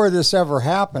before this ever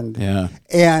happened, Yeah.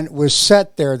 and was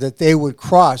set there that they would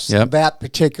cross Yep. that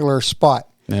particular spot.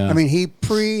 Yeah. I mean, he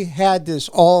had this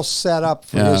all set up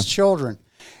for his children.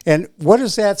 And what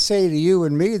does that say to you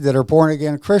and me that are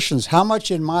born-again Christians? How much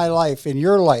in my life, in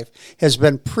your life, has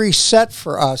been preset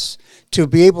for us to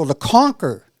be able to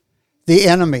conquer the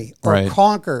enemy or Right.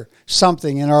 conquer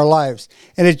something in our lives?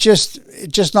 And it just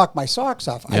knocked my socks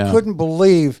off. Yeah. I couldn't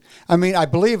believe, I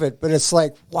believe it, but it's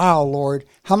like, wow, Lord,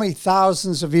 how many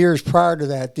thousands of years prior to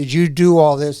that did you do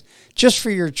all this just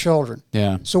for your children?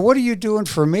 Yeah. So what are you doing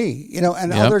for me, and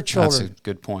Yep, other children? That's a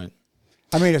good point.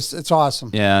 It's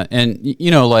awesome. Yeah, and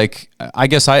I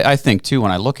guess I think too,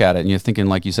 when I look at it, and you're thinking,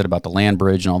 like you said, about the land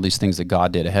bridge and all these things that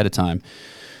God did ahead of time.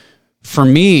 For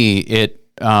me, it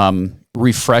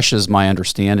refreshes my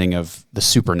understanding of the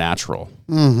supernatural,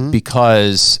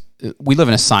 because we live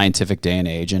in a scientific day and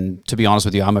age. And to be honest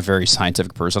with you, I'm a very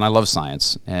scientific person. I love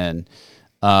science, and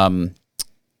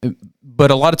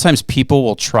but a lot of times people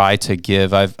will try to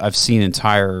give, I've seen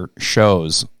entire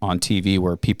shows on TV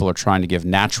where people are trying to give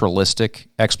naturalistic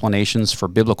explanations for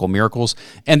biblical miracles,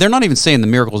 and they're not even saying the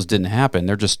miracles didn't happen.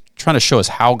 They're just trying to show us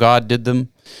how God did them.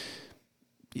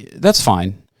 That's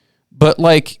fine. But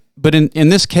in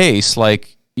this case,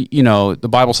 the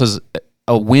Bible says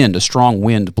a strong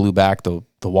wind blew back the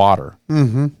water,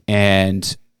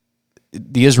 and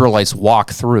the Israelites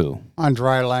walk through On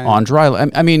dry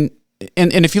land. I mean,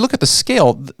 and if you look at the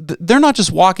scale, they're not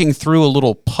just walking through a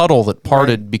little puddle that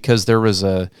parted because there was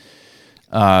an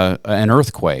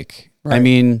earthquake. Right. I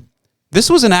mean, this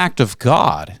was an act of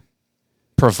God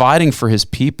providing for his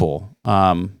people.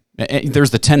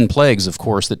 There's the 10 plagues, of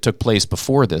course, that took place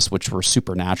before this, which were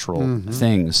supernatural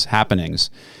happenings.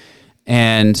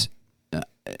 And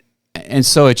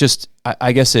so it just,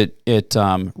 I guess it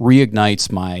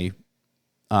reignites my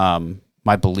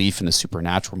belief in the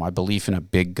supernatural, my belief in a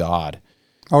big God.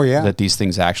 Oh, yeah. That these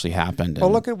things actually happened.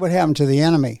 Well, look at what happened to the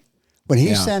enemy. When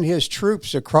he sent his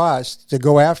troops across to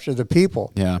go after the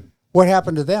people, Yeah. what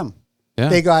happened to them? Yeah.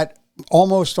 They got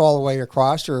almost all the way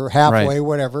across, or halfway, Right.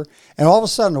 whatever, and all of a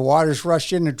sudden the waters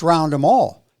rushed in and drowned them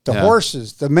all. The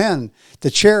horses, the men, the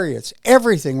chariots,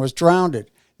 everything was drowned.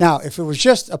 Now, if it was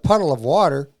just a puddle of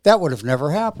water, that would have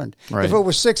never happened. Right. If it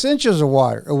was 6 inches of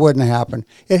water, it wouldn't have happened.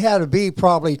 It had to be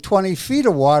probably 20 feet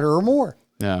of water or more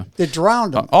Yeah. that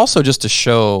drowned them. Also, just to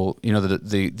show,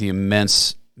 the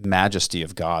immense majesty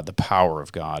of God, the power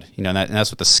of God. You know, and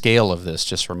that's what the scale of this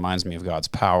just reminds me of God's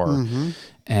power.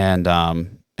 And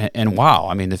wow,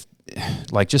 I mean,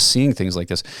 like just seeing things like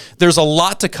this, there's a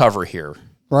lot to cover here.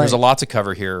 Right. There's a lot to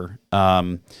cover here.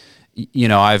 You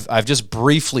know, I've just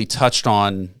briefly touched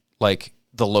on like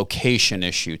the location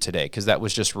issue today, because that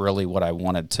was just really what I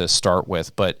wanted to start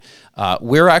with. But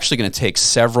we're actually going to take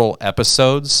several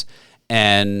episodes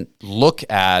and look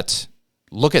at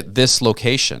this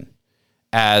location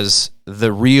as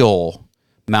the real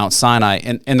Mount Sinai.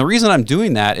 And the reason I'm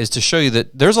doing that is to show you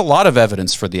that there's a lot of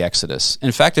evidence for the Exodus.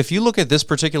 In fact, if you look at this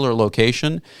particular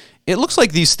location, it looks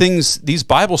like these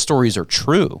Bible stories are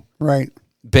true. Right.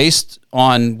 Based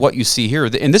on what you see here.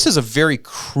 And this is a very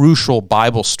crucial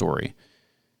Bible story,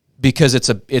 because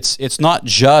it's not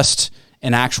just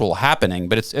an actual happening,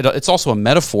 but it's also a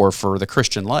metaphor for the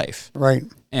Christian life. Right.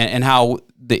 And how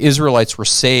the Israelites were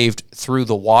saved through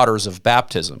the waters of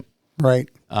baptism. Right.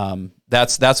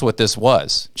 That's what this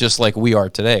was, just like we are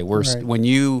today. Right. When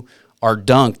you are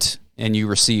dunked and you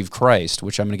receive Christ,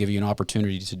 which I'm going to give you an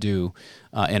opportunity to do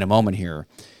in a moment here,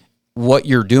 what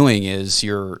you're doing is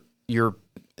you're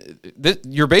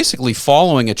basically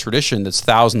following a tradition that's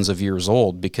thousands of years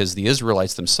old, because the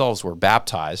Israelites themselves were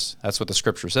baptized. That's what the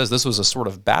scripture says. This was a sort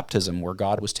of baptism where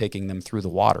God was taking them through the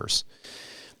waters,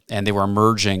 and they were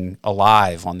emerging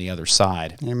alive on the other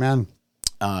side. Amen.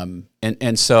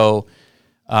 And so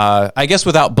I guess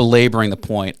without belaboring the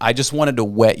point, I just wanted to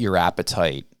whet your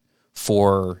appetite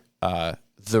for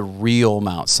the real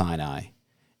Mount Sinai.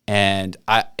 And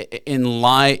in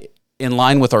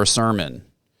line with our sermon,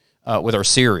 with our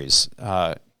series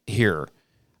here,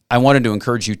 I wanted to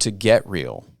encourage you to get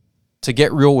real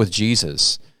with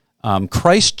Jesus.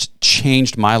 Christ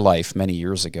changed my life many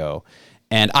years ago,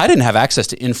 and I didn't have access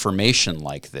to information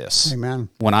like this. Amen.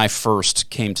 When I first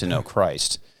came to know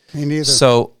Christ. Me neither.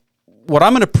 So what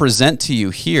I'm going to present to you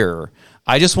here,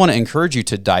 I just want to encourage you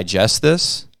to digest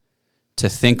this, to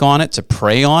think on it, to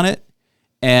pray on it,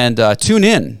 and tune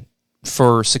in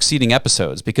for succeeding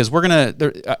episodes, because we're going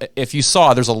to, if you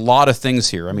saw, there's a lot of things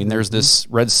here. I mean, there's this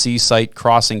Red Sea site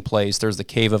crossing place, there's the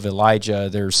cave of Elijah,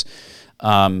 there's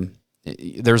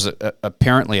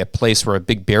apparently a place where a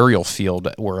big burial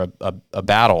field where a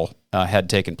battle had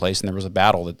taken place, and there was a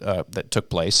battle that took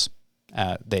place.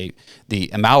 The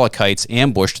Amalekites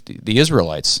ambushed the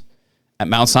Israelites at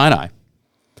Mount Sinai,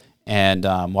 and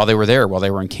while they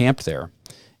were encamped there.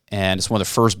 And it's one of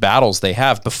the first battles they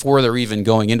have before they're even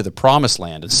going into the promised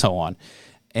land and so on.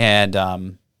 And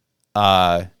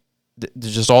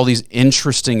there's just all these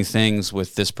interesting things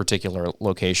with this particular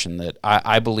location that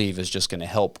I believe is just going to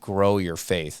help grow your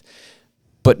faith.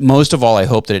 But most of all, I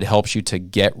hope that it helps you to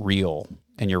get real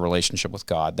in your relationship with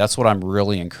God. That's what I'm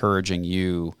really encouraging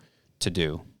you to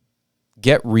do.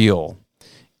 Get real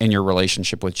in your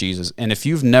relationship with Jesus. And if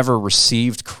you've never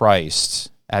received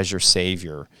Christ as your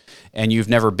Savior, and you've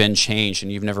never been changed,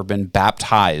 and you've never been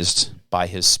baptized by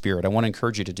His Spirit, I want to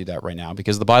encourage you to do that right now,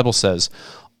 because the Bible says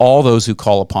all those who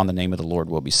call upon the name of the Lord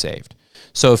will be saved.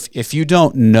 So if you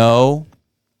don't know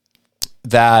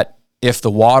that if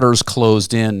the waters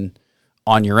closed in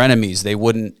on your enemies, they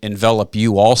wouldn't envelop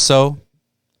you also,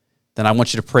 then I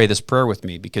want you to pray this prayer with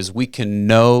me, because we can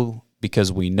know,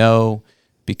 because we know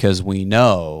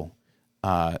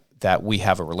that we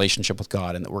have a relationship with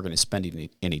God, and that we're going to spend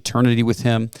an eternity with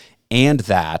Him, and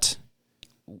that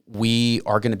we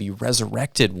are going to be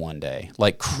resurrected one day,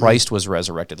 like Christ was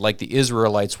resurrected, like the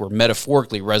Israelites were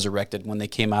metaphorically resurrected when they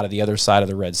came out of the other side of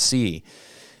the Red Sea.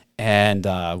 And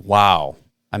wow,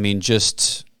 I mean,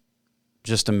 just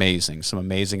amazing, some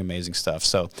amazing stuff.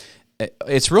 So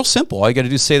it's real simple. All you got to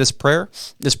do is say this prayer.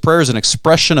 This prayer is an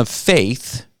expression of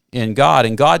faith in God,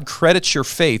 and God credits your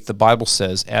faith, the Bible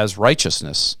says, as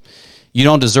righteousness. You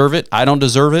don't deserve it. I don't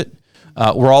deserve it.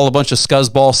 We're all a bunch of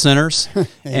scuzzball sinners.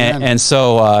 and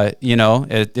so,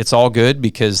 it's all good,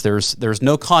 because there's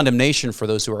no condemnation for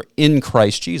those who are in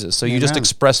Christ Jesus. So you just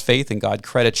express faith, and God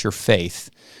credits your faith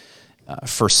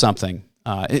for something.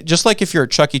 Just like if you're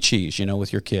at Chuck E. Cheese,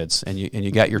 with your kids, and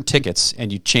you got your tickets,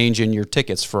 and you change in your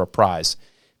tickets for a prize.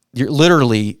 You're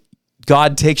literally,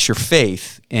 God takes your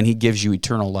faith and He gives you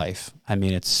eternal life. I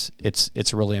mean, it's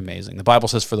really amazing. The Bible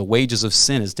says, for the wages of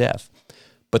sin is death,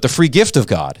 but the free gift of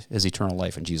God is eternal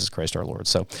life in Jesus Christ our Lord.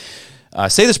 So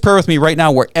say this prayer with me right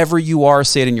now, wherever you are.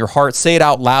 Say it in your heart. Say it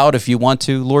out loud if you want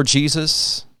to. Lord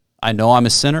Jesus, I know I'm a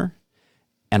sinner,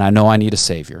 and I know I need a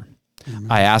Savior. Amen.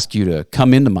 I ask you to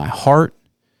come into my heart.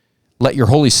 Let your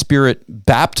Holy Spirit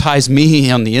baptize me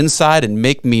on the inside and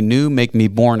make me new, make me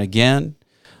born again.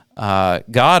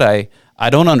 God, I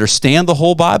don't understand the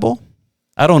whole Bible.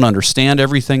 I don't understand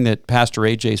everything that Pastor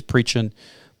AJ's preaching,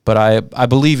 but I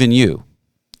believe in you.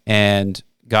 And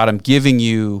God, I'm giving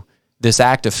you this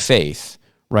act of faith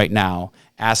right now,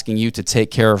 asking you to take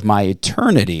care of my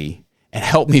eternity and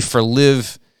help me to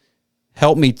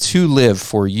live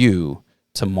for you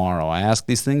tomorrow. I ask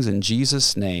these things in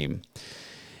Jesus' name.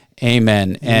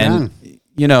 Amen. And,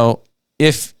 you know,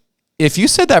 if you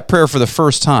said that prayer for the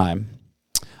first time,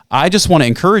 I just want to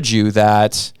encourage you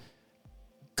that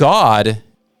God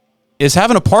is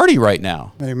having a party right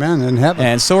now. Amen. In heaven.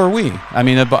 And so are we. I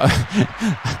mean,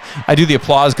 I do the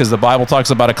applause because the Bible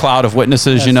talks about a cloud of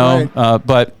witnesses, That's you know, right.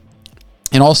 but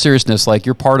in all seriousness, like,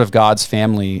 you're part of God's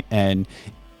family, and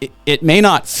it may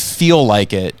not feel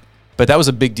like it, but that was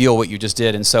a big deal what you just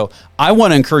did. And so I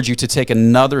want to encourage you to take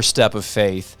another step of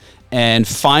faith and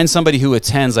find somebody who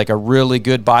attends like a really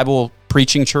good Bible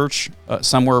preaching church,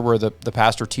 somewhere where the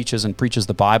pastor teaches and preaches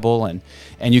the Bible, and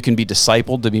you can be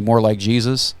discipled to be more like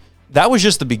Jesus. That was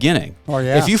just the beginning. Oh,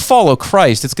 yeah. If you follow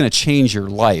Christ, it's going to change your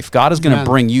life. God is going to Amen.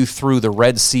 bring you through the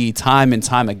Red Sea time and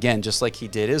time again, just like he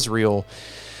did Israel.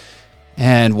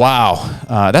 And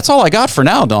wow, that's all I got for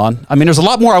now, Dawn. I mean, there's a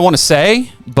lot more I want to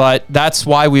say, but that's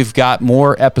why we've got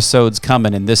more episodes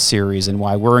coming in this series and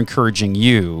why we're encouraging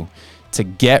you to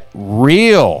get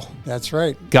real. That's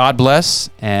right. God bless,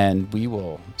 and we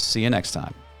will see you next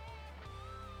time.